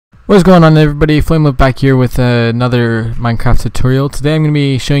What's going on, everybody? FlameLip back here with another Minecraft tutorial. Today I'm going to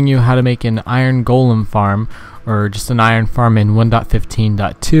be showing you how to make an iron golem farm, or just an iron farm in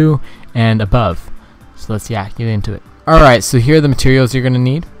 1.15.2 and above. So let's get into it. Alright, so here are the materials you're going to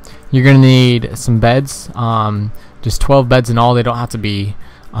need. You're going to need some beds, just 12 beds in all. They don't have to be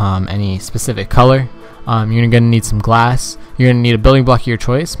any specific color. You're going to need some glass. You're going to need a building block of your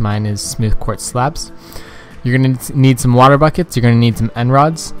choice. Mine is smooth quartz slabs. You're going to need some water buckets. You're going to need some end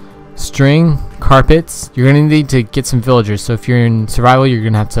rods, string, carpets. You're going to need to get some villagers. So if you're in survival, you're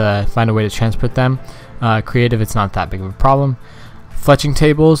going to have to find a way to transport them. Creative, it's not that big of a problem. Fletching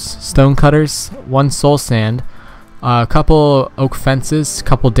tables, stone cutters, 1 soul sand, a couple oak fences, a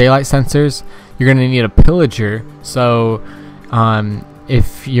couple daylight sensors. You're going to need a pillager. So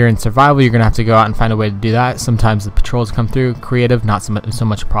if you're in survival, you're going to have to go out and find a way to do that. Sometimes the patrols come through. Creative, not so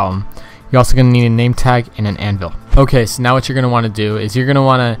much a problem. You're also going to need a name tag and an anvil. Okay, so now what you're going to want to do is you're going to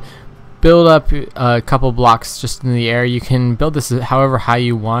want to build up a couple blocks just in the air. You can build this however high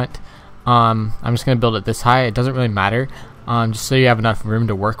you want. I'm just going to build it this high. It doesn't really matter, just so you have enough room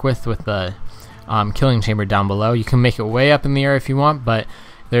to work with the killing chamber down below. You can make it way up in the air if you want, but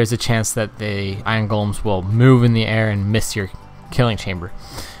there's a chance that the iron golems will move in the air and miss your killing chamber.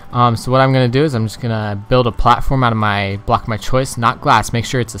 So what I'm going to do is I'm just going to build a platform out of my block of my choice, not glass. Make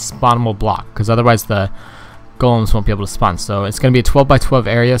sure it's a spawnable block, because otherwise the golems won't be able to spawn. So it's going to be a 12 by 12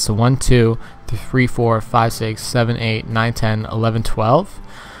 area. So 1, 2, 3, 4, 5, 6, 7, 8, 9, 10, 11, 12.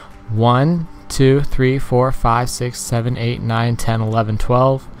 1, 2, 3, 4, 5, 6, 7, 8, 9, 10, 11,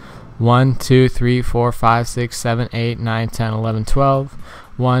 12. 1, 2, 3, 4, 5, 6, 7, 8, 9, 10, 11, 12.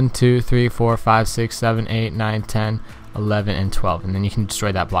 1, 2, 3, 4, 5, 6, 7, 8, 9, 10, 11, and 12, and then you can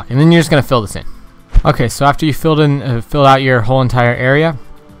destroy that block, and then you're just going to fill this in. Okay, so after you filled out your whole entire area,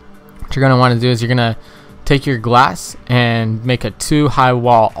 what you're going to want to do is you're going to take your glass and make a 2-high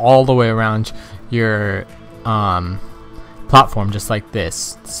wall all the way around your platform, just like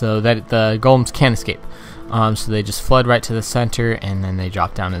this, so that the golems can't escape. So they just flood right to the center, and then they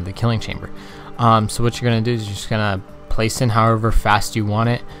drop down into the killing chamber. So what you're going to do is you're just going to place in however fast you want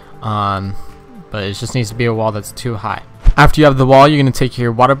it, but it just needs to be a wall that's too high. After you have the wall, you're going to take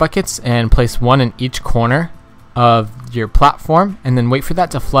your water buckets and place 1 in each corner of your platform, and then wait for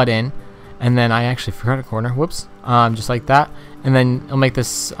that to flood in. And then I actually forgot a corner, whoops, just like that. And then it'll make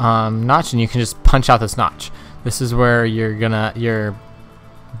this notch, and you can just punch out this notch. This is where your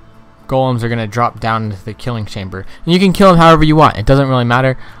golems are gonna drop down into the killing chamber, and you can kill them however you want. It doesn't really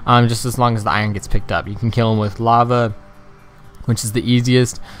matter, just as long as the iron gets picked up. You can kill them with lava, which is the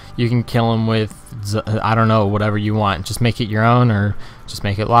easiest. You can kill them with, I don't know, whatever you want. Just make it your own, or just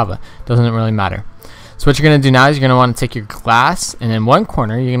make it lava. Doesn't really matter. So what you're going to do now is you're going to want to take your glass, and in one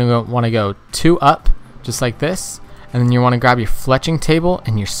corner you're going to want to go 2 up, just like this, and then you want to grab your fletching table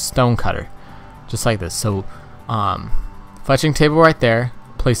and your stone cutter, just like this. So fletching table right there,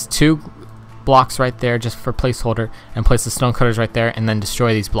 place 2 blocks right there just for placeholder, and place the stone cutters right there, and then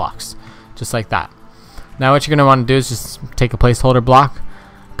destroy these blocks, just like that. Now what you're going to want to do is just take a placeholder block,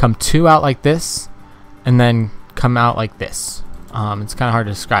 come 2 out like this, and then come out like this. It's kind of hard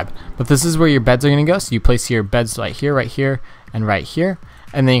to describe, but this is where your beds are going to go. So you place your beds right here, and right here,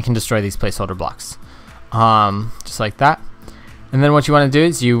 and then you can destroy these placeholder blocks, just like that. And then what you want to do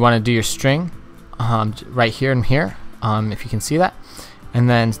is you want to do your string right here and here, if you can see that, and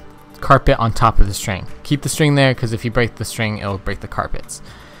then carpet on top of the string. Keep the string there, because if you break the string, it'll break the carpets.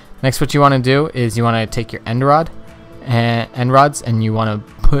 Next, what you want to do is you want to take your end rods, and you want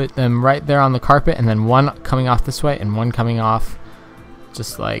to put them right there on the carpet, and then 1 coming off this way and 1 coming off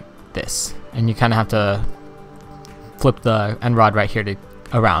just like this. And you kind of have to flip the end rod right here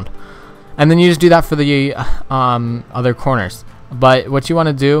around, and then you just do that for the other corners. But what you want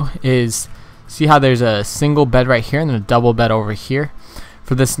to do is see how there's a single bed right here and then a double bed over here.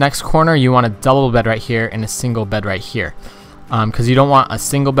 For this next corner, you want a double bed right here and a single bed right here, because you don't want a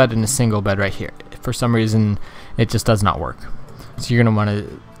single bed and a single bed right here. For some reason it just does not work. So you're going to want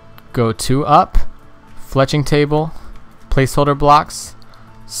to go 2 up, fletching table, placeholder blocks,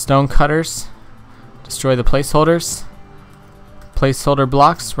 stone cutters, destroy the placeholders, placeholder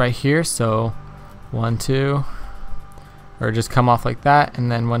blocks right here. So 1, 2, or just come off like that, and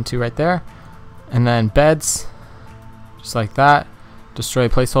then 1, 2 right there, and then beds, just like that. Destroy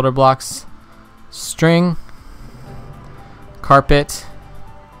placeholder blocks, string, carpet,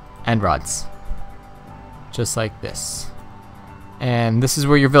 and rods, just like this. And this is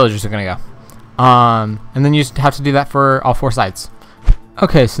where your villagers are gonna go, and then you just have to do that for all 4 sides.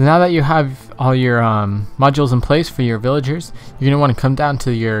 Okay, so now that you have all your modules in place for your villagers, you're gonna want to come down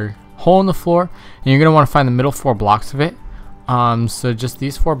to your hole in the floor, and you're gonna want to find the middle 4 blocks of it, So just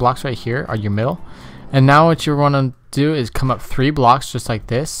these 4 blocks right here are your middle. And now what you want to do is come up 3 blocks just like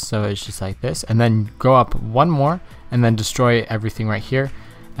this. So it's just like this, and then go up 1 more and then destroy everything right here,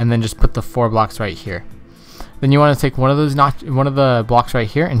 and then just put the 4 blocks right here. Then you want to take one of the blocks right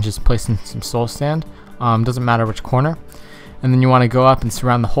here and just place in some soul sand. Doesn't matter which corner. And then you want to go up and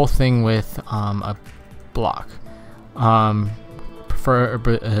surround the whole thing with a block. You want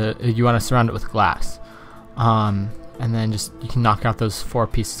to surround it with glass. And then you can knock out those 4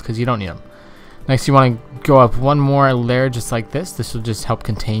 pieces because you don't need them. Next, you want to go up 1 more layer just like this. This will just help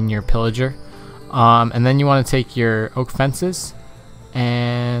contain your pillager. And then you want to take your oak fences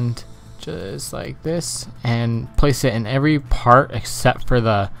and just like this and place it in every part except for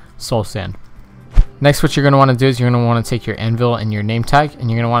the soul sand. Next, what you're going to want to do is you're going to want to take your anvil and your name tag, and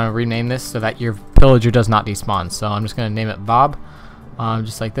you're going to want to rename this so that your pillager does not despawn. So I'm just going to name it Bob,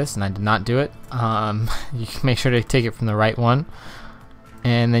 just like this, and I did not do it. You can make sure to take it from the right one,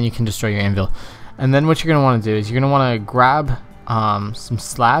 and then you can destroy your anvil. And then what you're going to want to do is you're going to want to grab some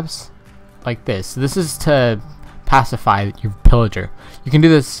slabs like this. So this is to pacify your pillager. You can do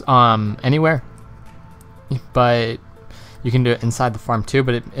this anywhere, but you can do it inside the farm too.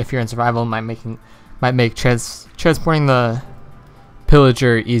 But if you're in survival, it might make transporting the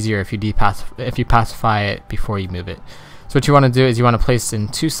pillager easier if you pacify it before you move it. So what you want to do is you want to place in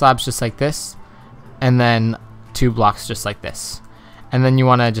 2 slabs just like this, and then 2 blocks just like this. And then you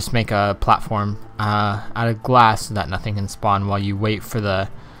want to just make a platform out of glass so that nothing can spawn while you wait for the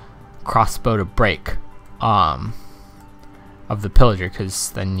crossbow to break of the pillager,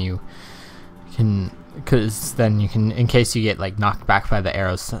 because then you can, in case you get like knocked back by the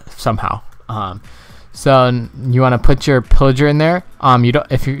arrows somehow. So you want to put your pillager in there. You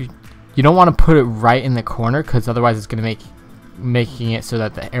don't want to put it right in the corner, because otherwise it's going to making it so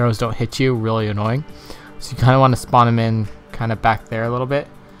that the arrows don't hit you really annoying. So you kind of want to spawn them in kind of back there a little bit.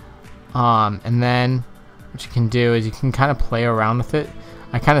 And then what you can do is you can kind of play around with it.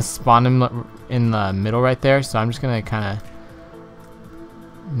 I kind of spawned him in the middle right there, so I'm just going to kind of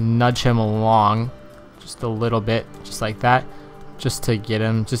nudge him along just a little bit, just like that, just to get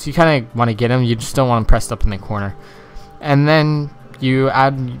him. You kind of want to get him, you just don't want him pressed up in the corner. And then you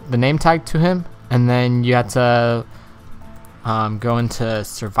add the name tag to him, and then you have to go into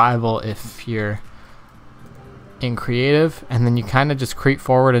survival if you're in creative, and then you kind of just creep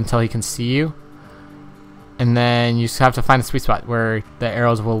forward until he can see you, and then you just have to find a sweet spot where the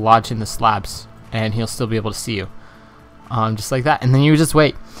arrows will lodge in the slabs and he'll still be able to see you, just like that. And then you just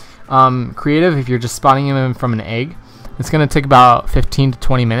wait. Creative, if you're just spawning him from an egg, it's going to take about 15 to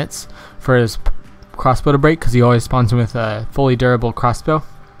 20 minutes for his crossbow to break, because he always spawns him with a fully durable crossbow.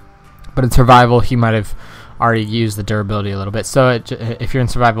 But in survival, he might have already used the durability a little bit, so if you're in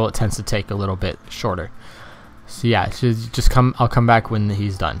survival, it tends to take a little bit shorter. So yeah, I'll come back when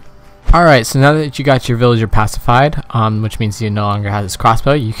he's done. Alright, so now that you got your villager pacified, which means he no longer has his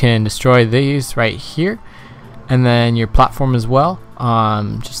crossbow, you can destroy these right here, and then your platform as well,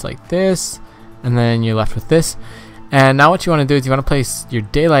 just like this, and then you're left with this. And now what you want to do is you want to place your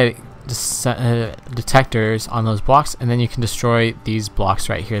daylight detectors on those blocks, and then you can destroy these blocks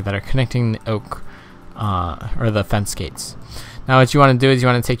right here that are connecting the oak or the fence gates. Now what you want to do is you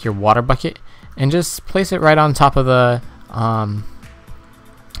want to take your water bucket and just place it right on top of the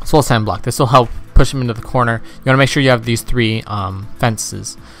soul sand block. This will help push him into the corner. You want to make sure you have these 3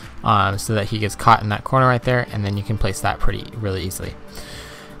 fences so that he gets caught in that corner right there, and then you can place that really easily.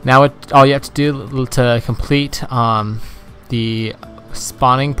 Now all you have to do to complete the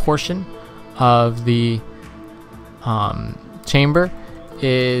spawning portion of the chamber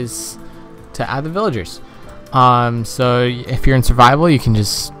is to add the villagers. So if you're in survival, you can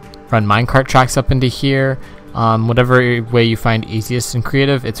just run minecart tracks up into here. Whatever way you find easiest in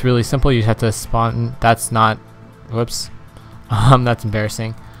creative. It's really simple. You have to spawn. That's not. Whoops. That's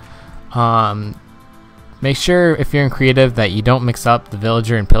embarrassing. Make sure if you're in creative that you don't mix up the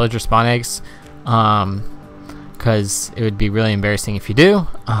villager and pillager spawn eggs, because it would be really embarrassing if you do.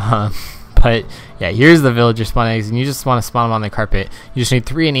 But yeah, here's the villager spawn eggs, and you just want to spawn them on the carpet. You just need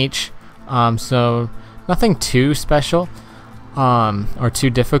 3 in each. So nothing too special or too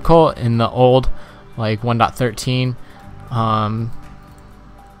difficult. In the old like 1.13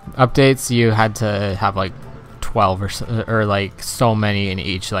 updates, you had to have like 12 or like so many in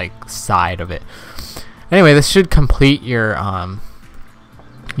each like side of it. Anyway, this should complete your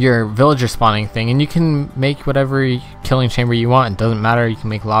villager spawning thing, and you can make whatever killing chamber you want. It doesn't matter. You can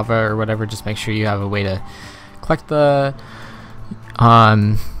make lava or whatever. Just make sure you have a way to collect the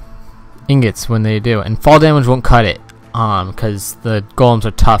ingots when they do. And fall damage won't cut it, because the golems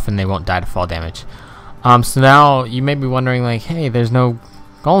are tough and they won't die to fall damage. So now you may be wondering, like, hey, there's no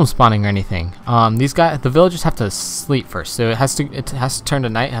golem spawning or anything. These guys, the villagers have to sleep first, so it has to turn to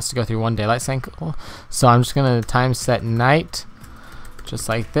night. It has to go through one daylight cycle. So I'm just gonna time set night, just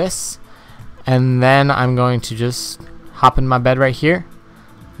like this, and then I'm going to just hop in my bed right here,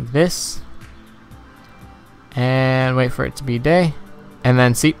 like this, and wait for it to be day, and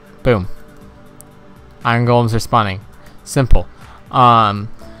then see, boom, iron golems are spawning. Simple.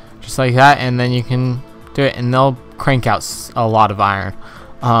 Just like that, and then you can do it, and they'll crank out a lot of iron.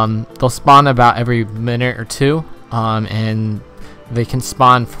 They'll spawn about every minute or two, and they can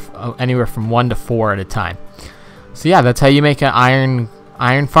spawn anywhere from 1 to 4 at a time. So yeah, that's how you make an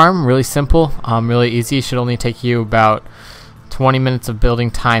iron farm. Really simple, really easy. It should only take you about 20 minutes of building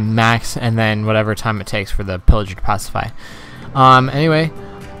time max, and then whatever time it takes for the pillager to pacify. Anyway,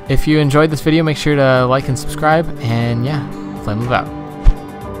 if you enjoyed this video, make sure to like and subscribe, and yeah, Flame Live out.